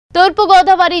తూర్పు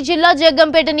గోదావరి జిల్లా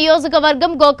జగ్గంపేట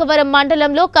నియోజకవర్గం గోకవరం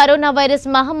మండలంలో కరోనా వైరస్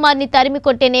మహమ్మారిని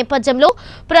తరిమికొట్టే నేపథ్యంలో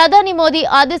ప్రధాని మోదీ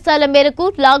ఆదేశాల మేరకు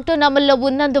లాక్డౌన్ అమల్లో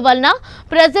ఉన్నందువలన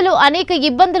ప్రజలు అనేక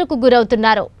ఇబ్బందులకు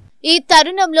గురవుతున్నారు. ఈ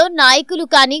తరుణంలో నాయకులు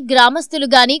కానీ గ్రామస్తులు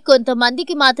గాని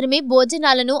కొంతమందికి మాత్రమే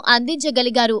భోజనాలను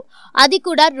అందించగలిగారు. అది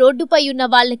కూడా రోడ్డుపై ఉన్న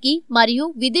వాళ్ళకి మరియు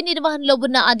విధి నిర్వహణలో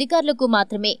ఉన్న అధికారులకు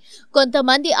మాత్రమే.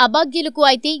 కొంతమంది అభాగ్యులకు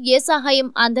అయితే ఏ సహాయం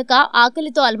అందక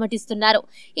ఆకలితో అలమటిస్తున్నారు.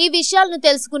 ఈ విషయాలను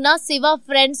తెలుసుకున్న Shiva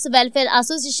friends welfare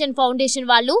association foundation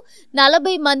వాళ్ళు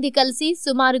 40 మంది కలిసి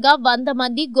సుమారుగా 100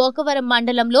 మంది గోకవరం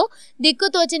మండలంలో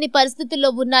దిక్కుతోచని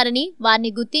పరిస్థితుల్లో ఉన్నారని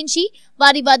వారిని గుర్తించి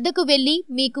వారి వద్దకు వెళ్లి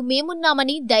మీకు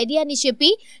మేమున్నామని ధైర్యాన్ని చెప్పి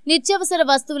నిత్యావసర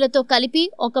వస్తువులతో కలిపి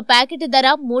ఒక ప్యాకెట్ ధర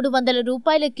 300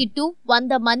 రూపాయల కిట్టు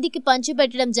 100 మందికి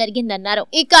పంచిపెట్టడం జరిగిందన్నారు.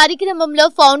 ఈ కార్యక్రమంలో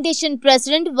foundation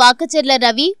president వాకచెర్ల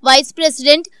Ravi, vice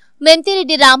president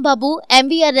మెంతిరెడ్డి Rambabu,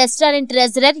 MVR restaurant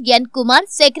treasurer ఎన్ కుమార్,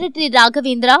 సెక్రటరీ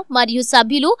రాఘవేంద్ర మరియు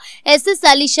సభ్యులు ఎస్ఎస్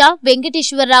అలీషా,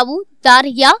 వెంకటేశ్వరరావు,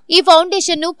 దారయ్య ఈ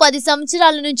ఫౌండేషన్ ను 10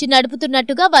 సంవత్సరాల నుంచి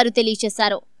నడుపుతున్నట్టుగా వారు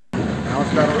తెలియజేశారు.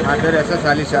 నమస్కారం, నా పేరు ఎస్ఎస్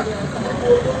అలీషా.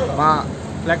 మా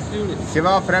Shiva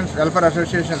friends welfare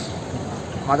association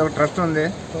మాదొక trust ఉంది.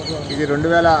 ఇది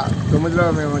 2009లో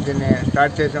మేము దీన్ని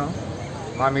స్టార్ట్ చేసాం.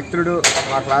 మా మిత్రుడు,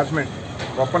 మా క్లాస్మేట్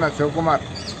గొప్పన శివకుమార్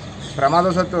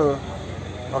ప్రమాదవశత్తు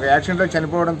ఒక యాక్సిడెంట్లో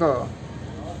చనిపోవడంతో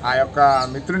ఆ యొక్క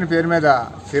మిత్రుని పేరు మీద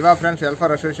శివ ఫ్రెండ్స్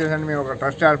వెల్ఫేర్ అసోసియేషన్ మేము ఒక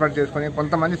ట్రస్ట్ ఏర్పాటు చేసుకుని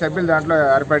కొంతమంది సభ్యులు దాంట్లో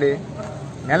ఏర్పడి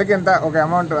నెలకి ఇంత ఒక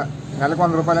అమౌంట్ నెలకు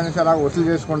 100 రూపాయలు అనేసి అలా వసూలు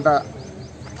చేసుకుంటా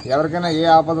ఎవరికైనా ఏ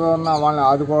ఆపదలో ఉన్నా వాళ్ళని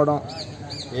ఆదుకోవడం,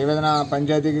 ఏ విధంగా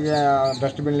పంచాయతీకి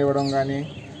డస్ట్బిన్లు ఇవ్వడం కానీ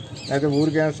లేకపోతే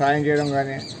ఊరికైనా సాయం చేయడం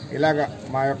కానీ ఇలాగ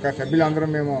మా యొక్క సభ్యులందరూ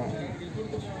మేము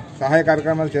సహాయ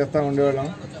కార్యక్రమాలు చేస్తూ ఉండేవాళ్ళం.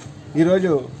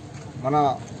 ఈరోజు మన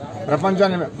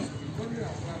ప్రపంచాన్ని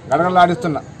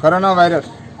గడగడలాడిస్తున్న కరోనా వైరస్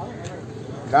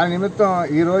దాని నిమిత్తం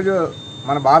ఈరోజు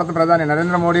మన భారత ప్రధాని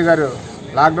నరేంద్ర మోడీ గారు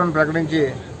లాక్డౌన్ ప్రకటించి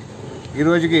ఈ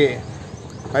రోజుకి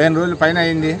 15 రోజుల పైన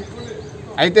అయింది.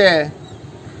 అయితే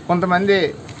కొంతమంది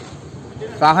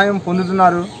సహాయం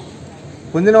పొందుతున్నారు,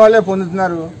 పొందిన వాళ్ళే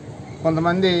పొందుతున్నారు.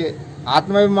 కొంతమంది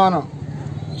ఆత్మాభిమానం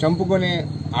చంపుకొని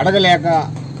అడగలేక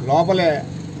లోపలే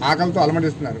ఆకలితో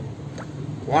అలమటిస్తున్నారు.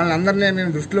 వాళ్ళందరినీ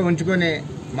మేము దృష్టిలో ఉంచుకొని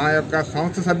మా యొక్క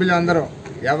సంస్థ సభ్యులందరూ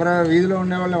ఎవరు వీధిలో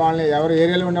ఉండేవాళ్ళు, వాళ్ళని ఎవరు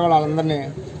ఏరియాలో ఉండేవాళ్ళు వాళ్ళందరినీ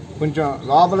కొంచెం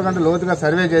లోపల కంటే లోతుగా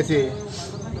సర్వే చేసి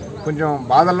కొంచెం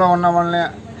బాధల్లో ఉన్న వాళ్ళని,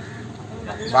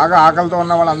 బాగా ఆకలితో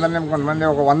ఉన్న వాళ్ళందరినీ కొంతమంది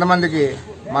ఒక 100 మందికి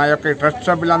మా యొక్క ట్రస్ట్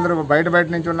సభ్యులందరూ బయట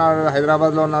నుంచి ఉన్నారు.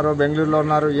 హైదరాబాద్లో ఉన్నారు, బెంగళూరులో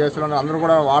ఉన్నారు, యూఎస్లో ఉన్నారు. అందరూ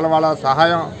కూడా వాళ్ళ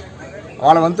సహాయం,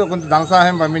 వాళ్ళ వంతు కొంత ధన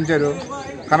సహాయం పంపించారు.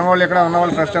 కనవాళ్ళు ఇక్కడ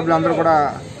ఉన్నవాళ్ళు ట్రస్ట్ సభ్యులందరూ కూడా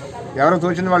ఎవరు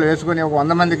తోచింది వాళ్ళు వేసుకొని ఒక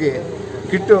 100 మందికి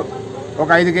కిట్టు ఒక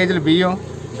 5 కేజీల బియ్యం,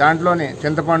 దాంట్లోని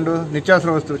చింతపండు,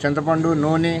 నిత్యావసర వస్తువు చింతపండు,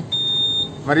 నూనె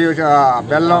మరియు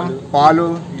బెల్లం, పాలు,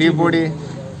 టీ పొడి,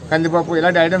 కందిపప్పు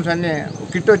ఇలాంటి ఐటమ్స్ అన్నీ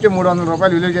కిట్ వచ్చి 300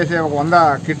 రూపాయలు విలువ చేసే ఒక 100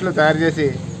 కిట్లు తయారు చేసి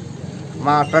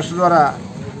మా ట్రస్ట్ ద్వారా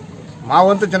మా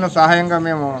వంతు చిన్న సహాయంగా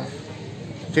మేము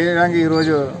చేయడానికి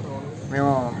ఈరోజు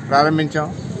మేము ప్రారంభించాం.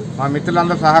 మా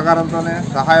మిత్రులందరి సహకారంతోనే,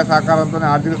 సహాయ సహకారంతోనే,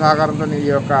 ఆర్థిక సహకారంతో ఈ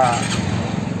యొక్క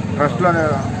ట్రస్ట్లో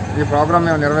ఈ ప్రోగ్రాం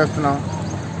మేము నిర్వహిస్తున్నాం.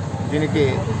 దీనికి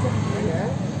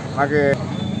మాకు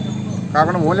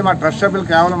కాకుండా ఓన్లీ మా ట్రస్ట్ సభ్యులు,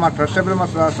 కేవలం మా ట్రస్ట్ సభ్యులు మా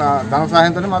ధన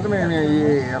సహాయంతో మాత్రం మేము ఈ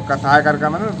యొక్క సహాయ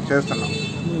కార్యక్రమాన్ని చేస్తున్నాం.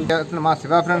 మా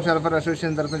శివ ఫ్రెండ్స్ వెల్ఫేర్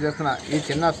అసోసియేషన్ తరఫున చేస్తున్న ఈ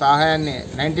చిన్న సహాయాన్ని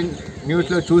 19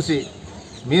 న్యూస్లో చూసి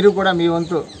మీరు కూడా మీ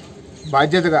వంతు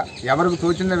బాధ్యతగా ఎవరికి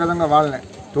తోచిన విధంగా వాళ్ళని,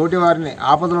 తోటి వారిని,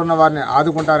 ఆపదలు ఉన్న వారిని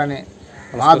ఆదుకుంటారని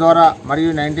మా ద్వారా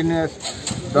మరియు 19 న్యూస్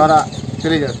ద్వారా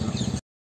తెలియజేస్తున్నాం.